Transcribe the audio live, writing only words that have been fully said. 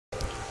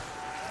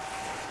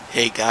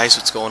Hey guys,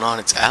 what's going on?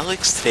 It's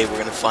Alex. Today we're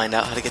going to find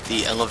out how to get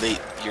the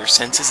Elevate Your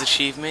Senses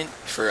achievement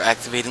for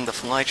activating the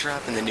fly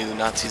trap in the new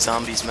Nazi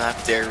Zombies map,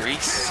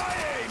 Riese.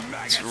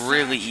 It's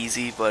really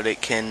easy, but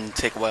it can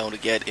take a while to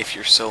get if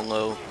you're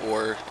solo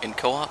or in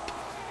co-op.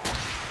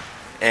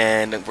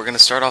 And we're going to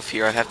start off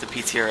here. I have the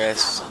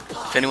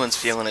PTRS. If anyone's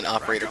feeling an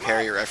operator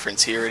carrier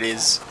reference, here it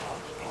is.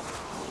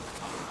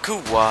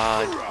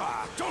 Quad.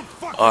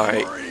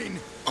 Alright,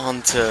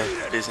 on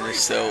to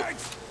business. So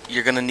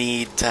you're gonna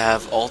need to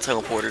have all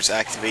teleporters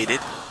activated.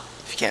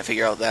 If you can't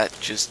figure out that,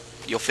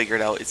 you'll figure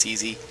it out, it's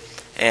easy.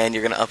 And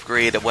you're gonna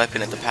upgrade a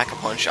weapon at the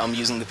Pack-a-Punch. I'm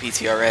using the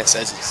PTRS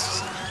as it's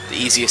the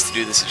easiest to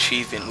do this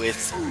achievement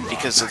with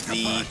because of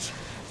the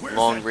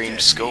long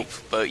range scope,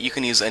 but you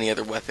can use any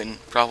other weapon.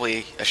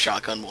 Probably a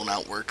shotgun will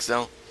not work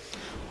though.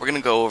 We're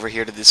gonna go over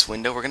here to this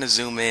window, we're gonna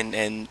zoom in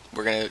and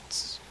we're gonna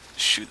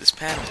shoot this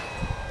panel.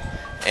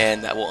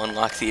 And that will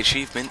unlock the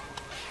achievement.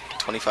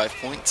 25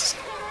 points.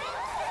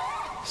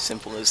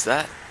 Simple as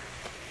that.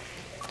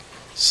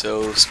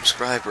 So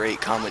subscribe,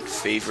 rate, comment,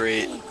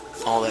 favorite,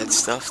 all that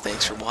stuff.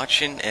 Thanks for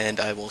watching, and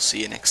I will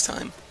see you next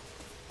time.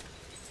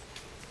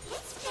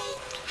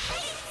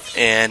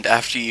 And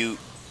after you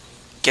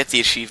get the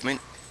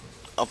achievement,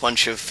 a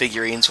bunch of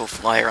figurines will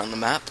fly around the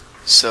map.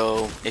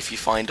 So if you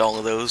find all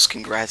of those,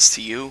 congrats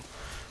to you.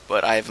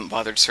 But I haven't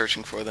bothered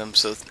searching for them.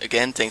 So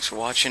again, thanks for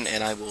watching,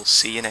 and I will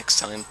see you next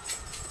time.